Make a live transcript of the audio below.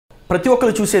ప్రతి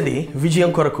ఒక్కరు చూసేది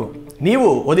విజయం కొరకు. నీవు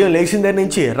ఉదయం లేచిన దగ్గర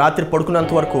నుంచి రాత్రి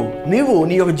పడుకున్నంత వరకు నీవు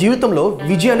నీ యొక్క జీవితంలో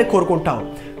విజయాన్ని కోరుకుంటావు.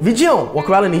 విజయం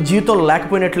ఒకవేళ నీ జీవితంలో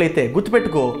లేకపోయినట్లయితే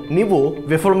గుర్తుపెట్టుకో, నీవు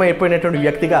విఫలమైపోయినటువంటి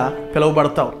వ్యక్తిగా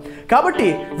పిలువబడతావు. కాబట్టి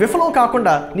విఫలం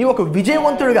కాకుండా నీవు ఒక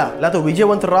విజయవంతుడిగా లేకపోతే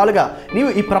విజయవంతురాలుగా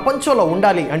నీవు ఈ ప్రపంచంలో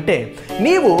ఉండాలి అంటే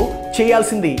నీవు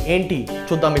చేయాల్సింది ఏంటి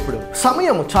చూద్దాం. ఇప్పుడు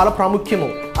సమయం చాలా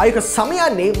ప్రాముఖ్యము. ఆ యొక్క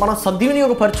సమయాన్ని మనం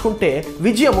సద్వినియోగపరుచుకుంటే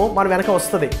విజయము మన వెనక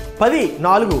వస్తుంది.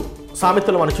 10:4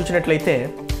 సామెతలు మనం చూసినట్లయితే,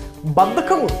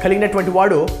 బద్ధకం కలిగినటువంటి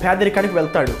వాడు పేదరికానికి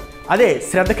వెళ్తాడు, అదే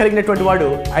శ్రద్ధ కలిగినటువంటి వాడు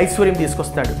ఐశ్వర్యం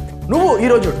తీసుకొస్తాడు. నువ్వు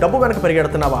ఈరోజు డబ్బు వెనక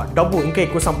పరిగెడుతున్నావా? డబ్బు ఇంకా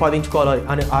ఎక్కువ సంపాదించుకోవాలి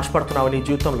అని ఆశపడుతున్నావా? నీ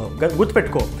జీవితంలో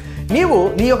గుర్తుపెట్టుకో, నీవు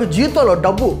నీ యొక్క జీవితంలో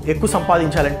డబ్బు ఎక్కువ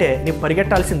సంపాదించాలంటే నీవు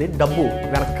పరిగెట్టాల్సింది డబ్బు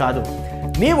వెనక కాదు,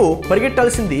 నీవు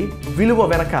పరిగెట్టాల్సింది విలువ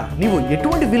వెనక. నీవు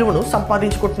ఎటువంటి విలువను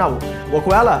సంపాదించుకుంటున్నావు?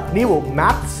 ఒకవేళ నీవు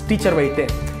మ్యాథ్స్ టీచర్ అయితే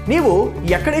నీవు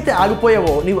ఎక్కడైతే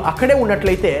ఆగిపోయావో నీవు అక్కడే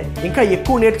ఉన్నట్లయితే ఇంకా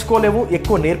ఎక్కువ నేర్చుకోలేవు,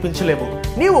 ఎక్కువ నేర్పించలేవు.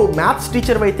 నీవు మ్యాథ్స్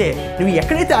టీచర్ అయితే నువ్వు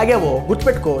ఎక్కడైతే ఆగావో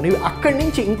గుర్తుపెట్టుకో, నీవు అక్కడి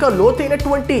నుంచి ఇంకా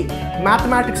లోతైనటువంటి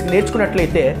మ్యాథమెటిక్స్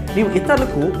నేర్చుకున్నట్లయితే నీవు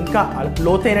ఇతరులకు ఇంకా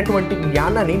లోతైనటువంటి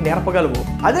జ్ఞానాన్ని నేర్పగలవు.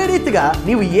 అదే రీతిగా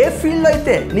నీవు ఏ ఫీల్డ్లో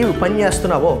అయితే నీవు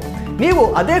పనిచేస్తున్నావో నీవు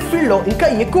అదే ఫీల్డ్లో ఇంకా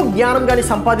ఎక్కువ జ్ఞానం కానీ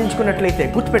సంపాదించుకున్నట్లయితే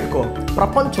గుర్తుపెట్టుకో,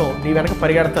 ప్రపంచం నీ వెనక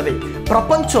పరిగెడుతుంది.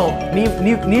 ప్రపంచం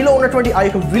నీలో ఉన్నటువంటి ఆ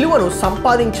యొక్క విలువను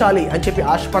సంపాదించాలి అని చెప్పి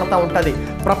ఆశపడతా ఉంటుంది.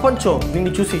 ప్రపంచం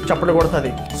నిన్ను చూసి చప్పట్లు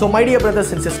కొడుతుంది. So my dear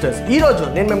brothers and sisters, ఈరోజు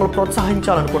నేను మిమ్మల్ని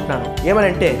ప్రోత్సహించాలనుకుంటున్నాను.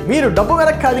 ఏమనంటే, మీరు డబ్బు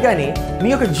వెనక కాదు కానీ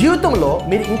మీ యొక్క జీవితంలో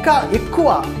మీరు ఇంకా ఎక్కువ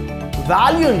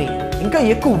వాల్యూని, ఇంకా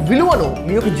ఎక్కువ విలువను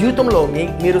మీ యొక్క జీవితంలో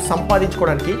మీరు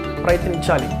సంపాదించుకోవడానికి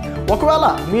ప్రయత్నించాలి. ఒకవేళ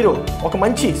మీరు ఒక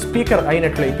మంచి స్పీకర్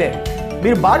అయినట్లయితే,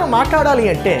 మీరు బాగా మాట్లాడాలి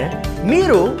అంటే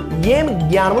మీరు ఏం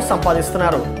జ్ఞానము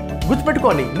సంపాదిస్తున్నారు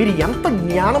గుర్తుపెట్టుకోండి. మీరు ఎంత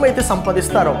జ్ఞానం అయితే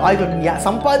సంపాదిస్తారో ఆ యొక్క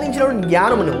సంపాదించిన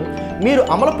జ్ఞానమును మీరు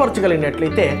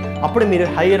అమలుపరచగలిగినట్లయితే అప్పుడు మీరు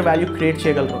హయ్యర్ వాల్యూ క్రియేట్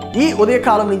చేయగలరు. ఈ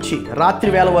ఉదయకాలం నుంచి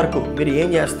రాత్రి వేళ వరకు మీరు ఏం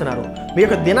చేస్తున్నారు? మీ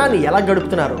యొక్క దినాన్ని ఎలా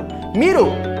గడుపుతున్నారు? మీరు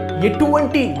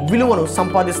ఎటువంటి విలువను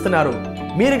సంపాదిస్తున్నారు?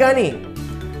 మీరు కానీ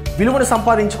విలువను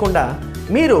సంపాదించకుండా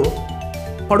మీరు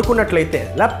పడుకున్నట్లయితే,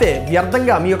 లేకపోతే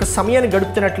వ్యర్థంగా మీ యొక్క సమయాన్ని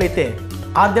గడుపుతున్నట్లయితే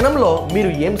ఆ దినంలో మీరు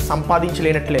ఏం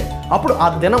సంపాదించలేనట్లే, అప్పుడు ఆ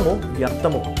దినము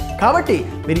వ్యర్థము. కాబట్టి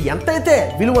మీరు ఎంతైతే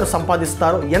విలువను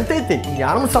సంపాదిస్తారో, ఎంతైతే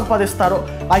జ్ఞానం సంపాదిస్తారో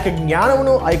ఆ యొక్క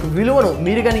జ్ఞానమును, ఆ యొక్క విలువను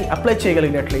మీరు కానీ అప్లై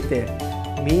చేయగలిగినట్లయితే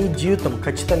మీ జీవితం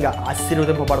ఖచ్చితంగా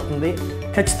ఆశీర్వదింపబడుతుంది.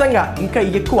 ఖచ్చితంగా ఇంకా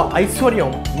ఎక్కువ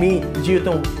ఐశ్వర్యం మీ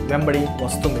జీవితం వెంబడి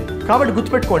వస్తుంది. కాబట్టి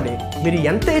గుర్తుపెట్టుకోండి, మీరు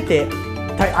ఎంతైతే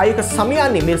ఆ యొక్క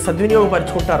సమయాన్ని మీరు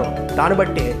సద్వినియోగపరుచుకుంటారో దాన్ని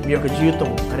బట్టే మీ యొక్క జీవితం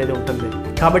అనేది ఉంటుంది.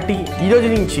 కాబట్టి ఈరోజు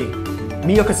నుంచి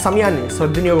మీ యొక్క సమయాన్ని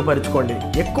సద్వినియోగపరచుకోండి,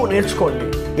 ఎక్కువ నేర్చుకోండి.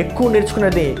 ఎక్కువ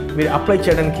నేర్చుకున్నది మీరు అప్లై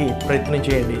చేయడానికి ప్రయత్నం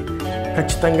చేయండి.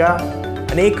 ఖచ్చితంగా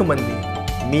అనేక మంది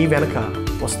మీ వెనక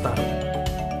వస్తారు.